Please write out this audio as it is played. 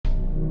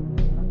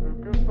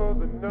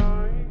the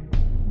night,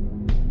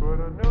 but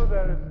I know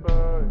that it's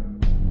light.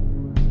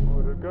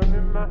 Put a gun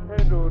in my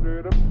hand, hold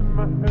it up to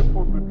my head,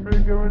 pull the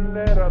trigger and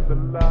let out the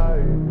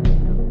light.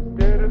 'Cause I'm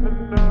scared of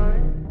the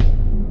night,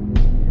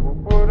 you will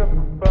put up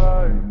a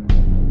fight.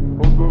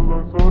 Hold the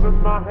long sword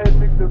in my head,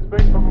 take the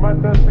space from my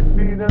death,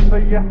 succeed and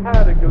say you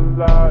had to get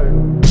live.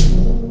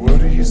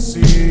 What are you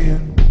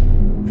seeing?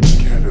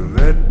 Can't you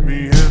let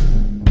me in?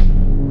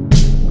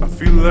 I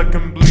feel like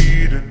I'm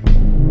bleeding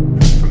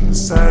from the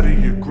side of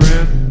your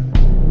grin.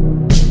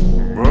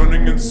 I'm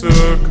running in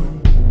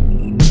circles,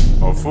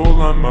 I'll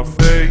fall on my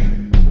face.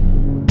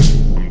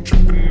 I'm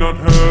tripping on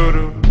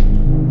hurdles,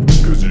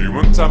 'cause you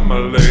untie my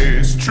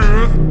lace.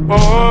 Truth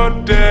or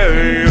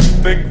dare, you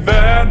think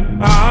that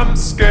I'm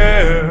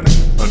scared.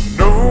 I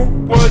know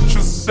what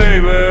you say,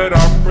 but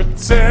I'll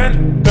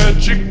pretend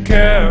that you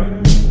care.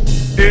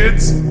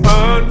 It's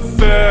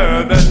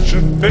unfair that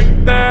you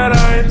think that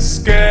I'm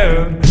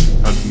scared.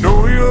 I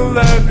know you'll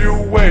have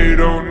your way,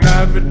 don't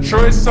have a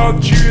choice, I'll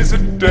choose a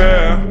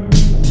dare.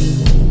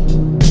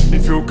 You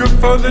feel good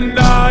for the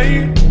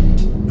night,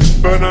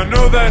 but I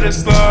know that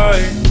it's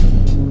like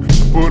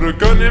put a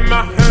gun in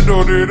my hand,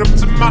 hold it up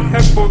to my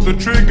head, pull the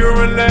trigger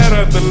and let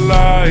out the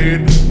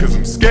light. 'Cause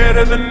I'm scared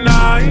of the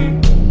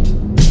night,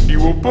 you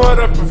will put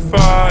up a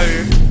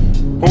fight.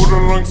 Hold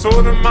a long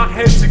sword in my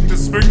head, take the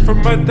spring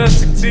from my desk,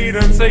 succeed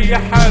and say you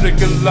had a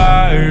good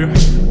life.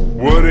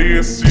 What are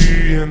you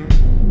seeing?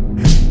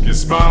 Your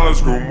smile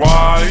has grown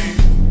wide.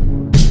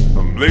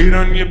 I'm laid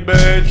on your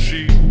bed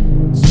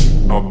sheets,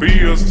 I'll be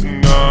yours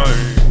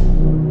tonight.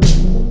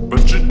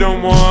 But you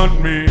don't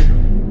want me,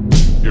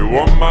 you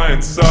want my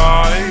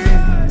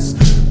insides.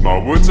 My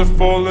words are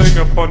falling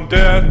upon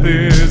deaf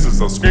ears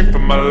as I scream for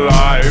my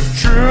life.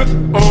 Truth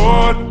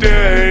or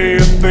dare, you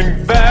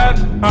think that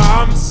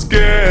I'm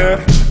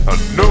scared. I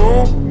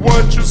know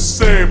what you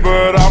say,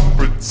 but I'll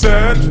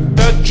pretend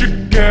that you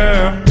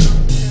care.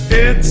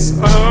 It's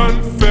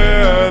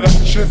unfair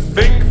that you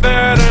think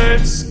that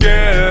I'm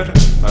scared.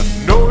 I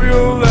know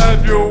you'll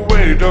have your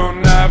way,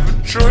 don't have a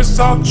choice,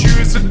 I'll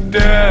choose a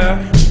dare.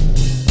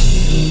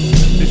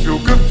 You feel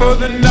good for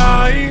the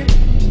night,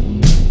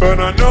 but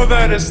I know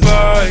that it's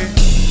like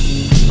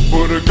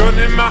put a gun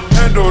in my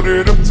hand, hold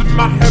it up to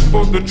my head,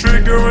 pull the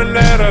trigger and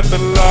let out the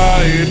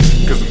light.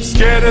 'Cause I'm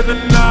scared of the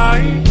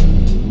night,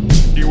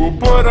 you will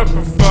put up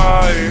a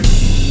fight.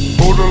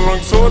 Hold a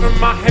long sword in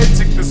my head,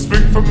 take the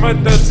spring from my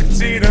desk,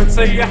 succeed and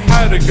say you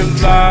had a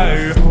good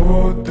life.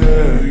 Oh,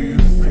 dare you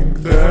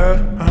think that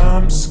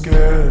I'm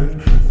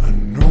scared? I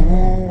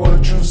know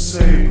what you'll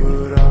say,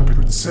 but I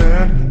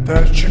pretend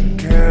that you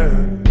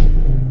care.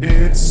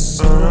 It's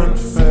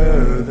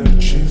unfair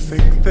that you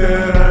think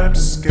that I'm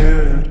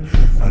scared.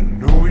 I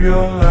know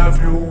you'll have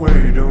your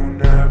way, don't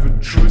have a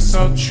choice,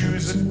 I'll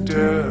choose a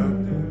dare.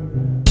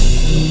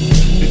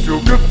 You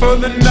feel good for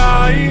the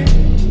night,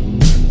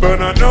 but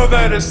I know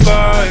that it's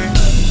like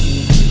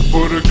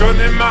put a gun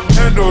in my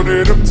hand, hold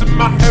it up to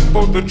my head,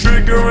 pull the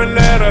trigger and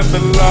let out the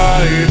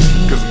light.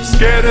 'Cause I'm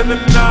scared of the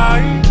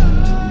night,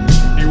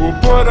 you will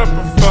put up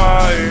a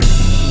fight.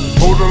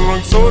 Hold a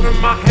long sword in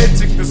my head,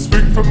 take the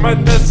spring from my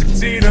desk,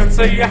 succeed and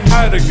say you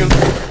had a good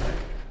life.